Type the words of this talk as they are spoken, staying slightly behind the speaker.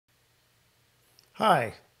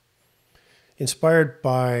Hi. Inspired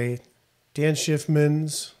by Dan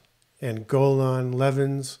Schiffman's and Golan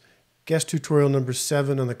Levin's guest tutorial number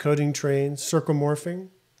 7 on the coding train, circle morphing,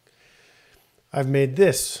 I've made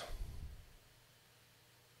this.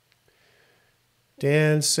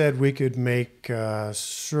 Dan said we could make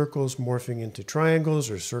circles morphing into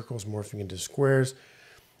triangles or circles morphing into squares.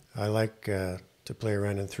 I like to play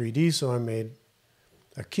around in 3D, so I made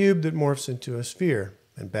a cube that morphs into a sphere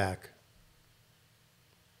and back.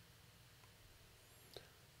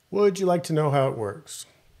 Would you like to know how it works?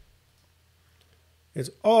 It's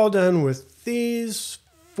all done with these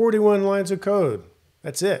 41 lines of code.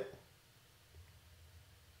 That's it.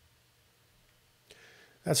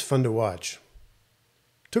 That's fun to watch.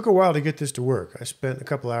 Took a while to get this to work. I spent a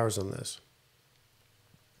couple hours on this.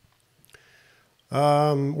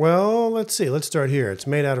 Well, let's see. Let's start here. It's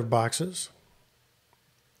made out of boxes,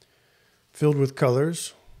 filled with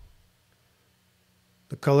colors.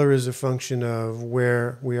 The color is a function of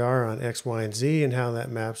where we are on X, Y, and Z and how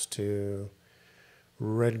that maps to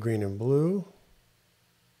red, green, and blue.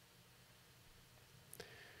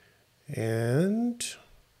 And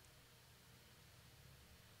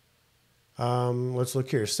let's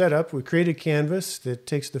look here. Setup. We create a canvas that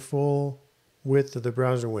takes the full width of the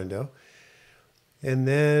browser window. And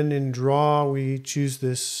then in Draw, we choose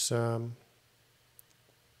this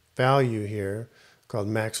value here called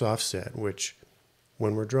max offset, which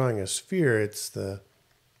when we're drawing a sphere, it's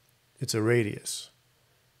a radius.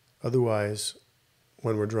 Otherwise,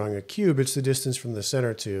 when we're drawing a cube, it's the distance from the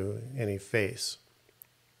center to any face.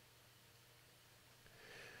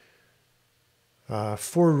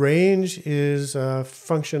 For range is a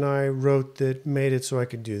function I wrote that made it so I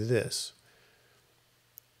could do this.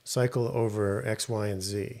 Cycle over X, Y, and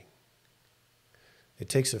Z. It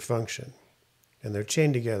takes a function, and they're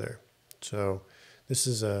chained together. So this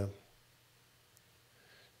is a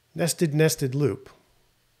nested loop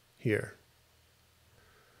here.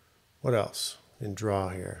 What else in Draw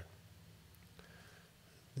here?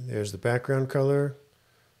 There's the background color.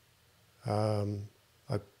 I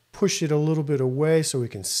push it a little bit away so we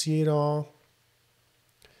can see it all.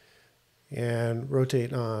 And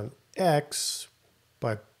rotate on X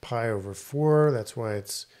by pi over 4. That's why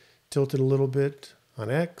it's tilted a little bit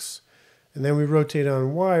on X. And then we rotate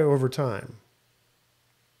on Y over time.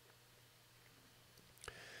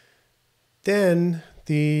 Then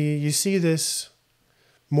you see this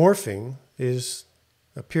morphing is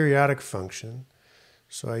a periodic function.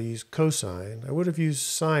 So I use cosine. I would have used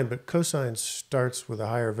sine, but cosine starts with a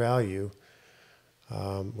higher value,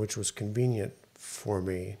 which was convenient for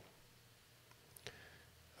me.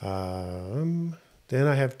 Then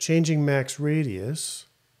I have changing max radius,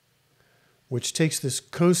 which takes this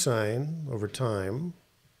cosine over time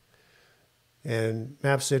and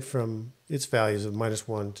maps it from its values of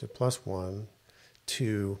 -1 to +1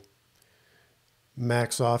 to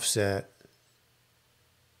max offset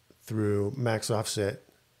through max offset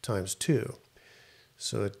times 2.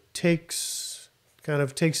 So it kind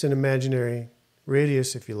of takes an imaginary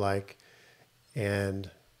radius, if you like,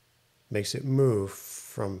 and makes it move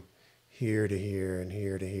from here to here and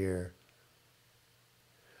here to here.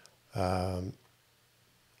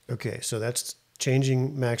 Okay, so that's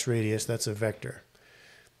changing max radius. That's a vector.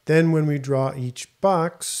 Then when we draw each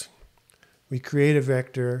box, we create a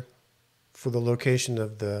vector for the location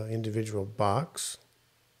of the individual box.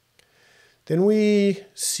 Then we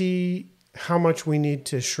see how much we need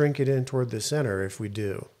to shrink it in toward the center if we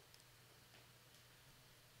do.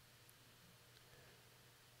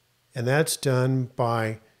 And that's done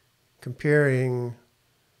by comparing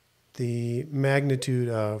the magnitude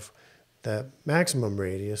of the maximum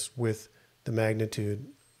radius with the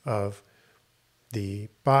magnitude of the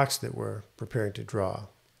box that we're preparing to draw.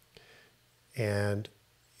 And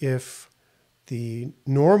if the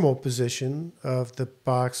normal position of the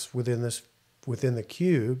box within the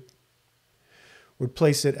cube would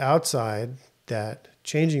place it outside that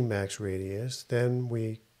changing max radius, then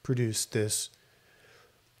we produce this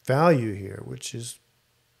value here, which is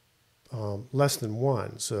less than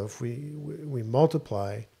 1. So if we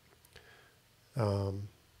multiply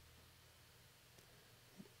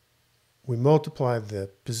the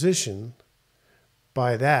position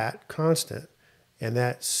by that constant, and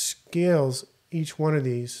that scales each one of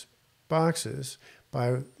these boxes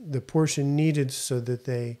by the portion needed so that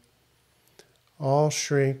they all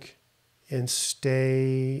shrink and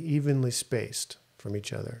stay evenly spaced from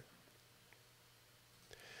each other.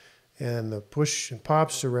 And the push and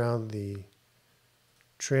pops around the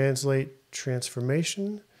translate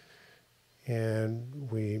transformation, and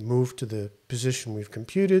we move to the position we've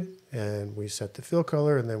computed, and we set the fill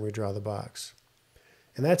color, and then we draw the box.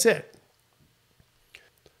 And that's it.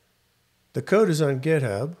 The code is on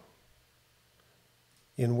GitHub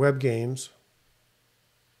in Web Games.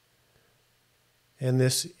 And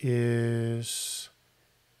this is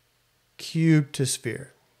cube to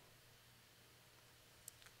sphere.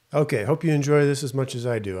 Okay, hope you enjoy this as much as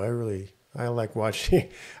I do. I like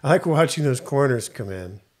watching those corners come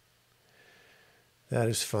in. That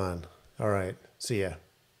is fun. All right, see ya.